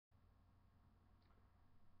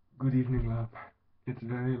Good evening, love. It's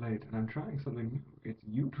very late and I'm trying something new. It's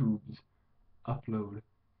YouTube's upload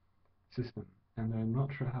system, and I'm not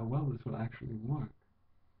sure how well this will actually work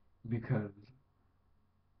because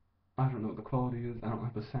I don't know what the quality is. I don't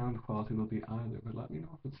know if the sound quality will be either, but let me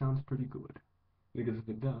know if it sounds pretty good. Because if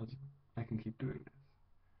it does, I can keep doing this.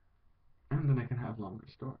 And then I can have longer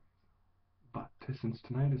stories. But since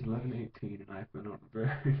tonight is 11:18 and I've been on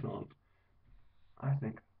very long, I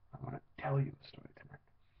think I want to tell you a story tonight.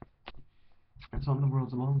 It's not the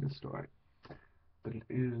world's longest story, but it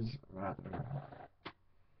is rather.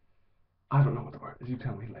 I don't know what the word is. You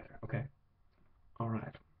tell me later, okay?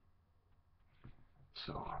 Alright.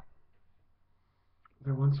 So,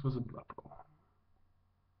 there once was a Bluppo.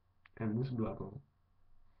 And this Bluppo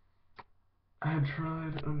had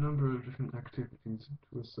tried a number of different activities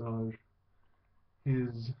to assuage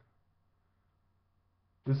his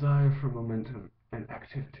desire for momentum and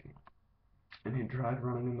activity. And he tried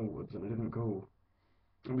running in the woods, and it didn't go.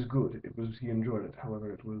 It was good. He enjoyed it.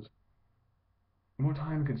 However, it was more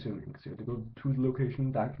time consuming because he had to go to the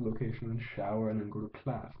location, back to the location, and shower, and then go to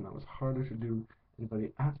class, and that was harder to do. And by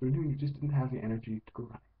the afternoon, you just didn't have the energy to go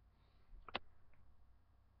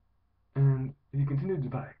running. And he continued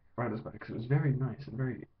to ride his bike because it was very nice and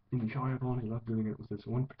very enjoyable, and he loved doing it with this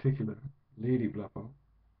one particular lady Bluppo.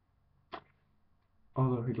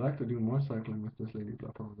 Although he'd like to do more cycling with this lady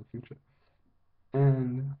Bluppo in the future.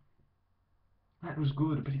 And that was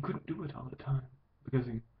good, but he couldn't do it all the time because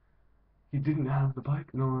he didn't have the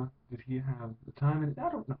bike, nor did he have the time, and I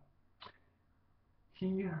don't know.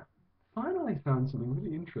 He finally found something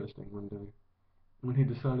really interesting one day when he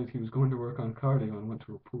decided he was going to work on cardio and went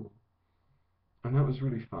to a pool. And that was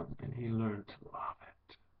really fun, and he learned to love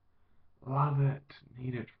it. Love it,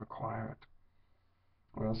 need it, require it,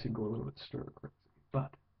 or else he'd go a little bit stir crazy.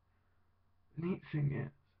 But the neat thing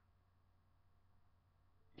is,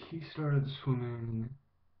 he started swimming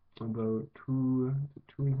about 2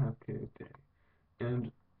 to 2.5K a day,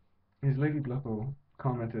 and his lady Bluppo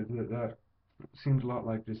commented that seems a lot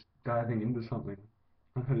like just diving into something,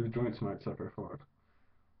 and that his joints might suffer for it,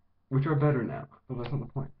 which are better now, but that's not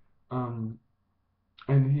the point. And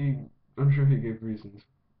I'm sure he gave reasons,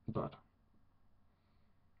 but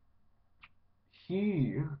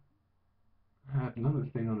he had another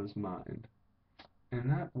thing on his mind, and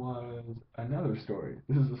that was another story.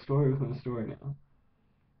 This is a story within a story now.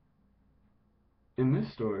 In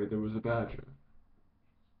this story, there was a badger,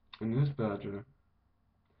 and this badger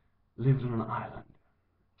lived on an island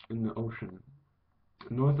in the ocean,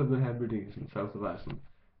 north of the Hebrides and south of Iceland,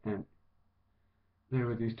 and there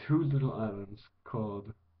were these two little islands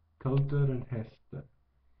called Culter and Hester,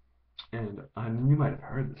 and you might have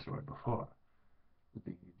heard the story before.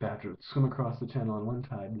 The badger would swim across the channel on one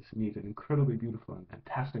tide to meet an incredibly beautiful and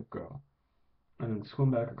fantastic girl, and then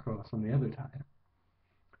swim back across on the other tide.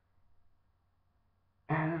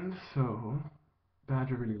 And so,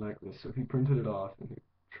 Badger really liked this, so he printed it off and he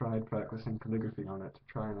tried practicing calligraphy on it to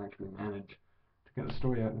try and actually manage to get the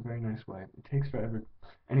story out in a very nice way. It takes forever.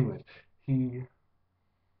 Anyways, he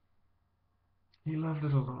loved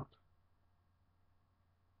it a lot.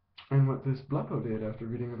 And what this Bluppo did after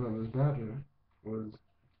reading about this badger was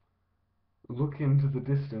look into the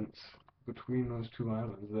distance between those two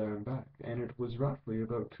islands there and back, and it was roughly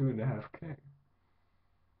about 2.5K.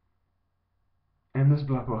 And this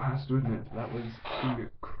Bluppo has to admit that was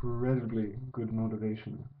incredibly good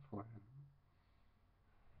motivation for him.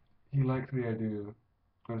 He liked the idea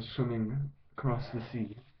of swimming across the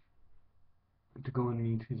sea to go and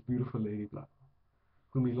meet his beautiful lady Bluppo,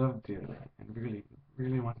 whom he loved dearly and really,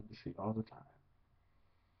 really wanted to see all the time.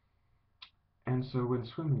 And so when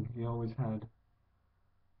swimming, he always had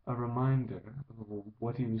a reminder of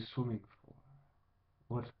what he was swimming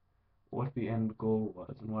for, what the end goal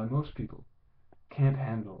was, and why most people can't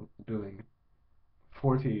handle doing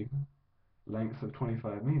 40 lengths of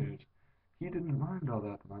 25 meters. He didn't mind all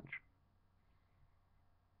that much,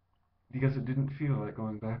 because it didn't feel like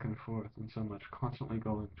going back and forth and so much constantly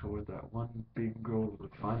going toward that one big goal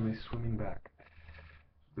of finally swimming back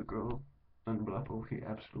to the girl and Bluppo he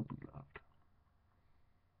absolutely loved.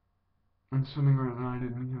 And swimming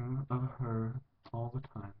reminded me of her all the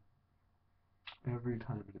time, every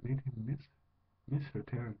time, and it made him miss her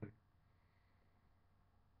terribly.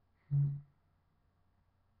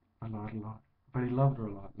 A lot. But he loved her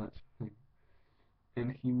a lot, and that's the thing.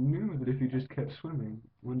 And he knew that if he just kept swimming,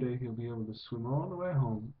 one day he'll be able to swim all the way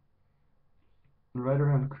home, and right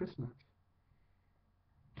around Christmas,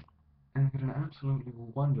 and get an absolutely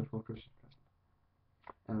wonderful Christmas present.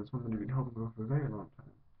 And it's one that he'd been hoping for a very long time.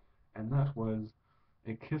 And that was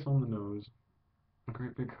a kiss on the nose, a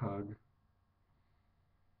great big hug,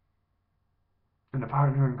 and a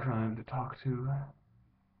partner in crime to talk to,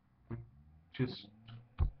 and just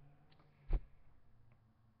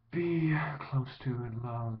be close to and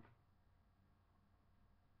love.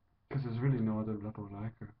 Because there's really no other Bluppo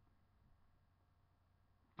like her.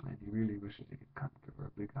 And he really wishes he could come give her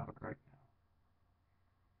a big hug right now.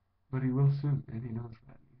 But he will soon, and he knows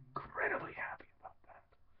that. He's incredibly happy about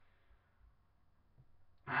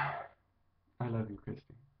that. I love you,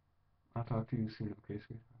 Christy. I'll talk to you soon, okay,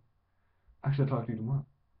 sweetheart? Actually, I'll talk to you tomorrow.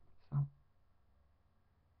 So,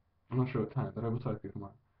 I'm not sure what time, but I will talk to you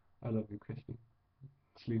tomorrow. I love you, Christy.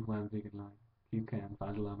 Sleep well, vegan line. Keep calm,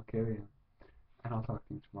 Angela McCarrion. And I'll talk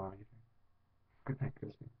to you tomorrow evening. Good night,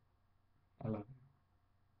 Christy. I love you.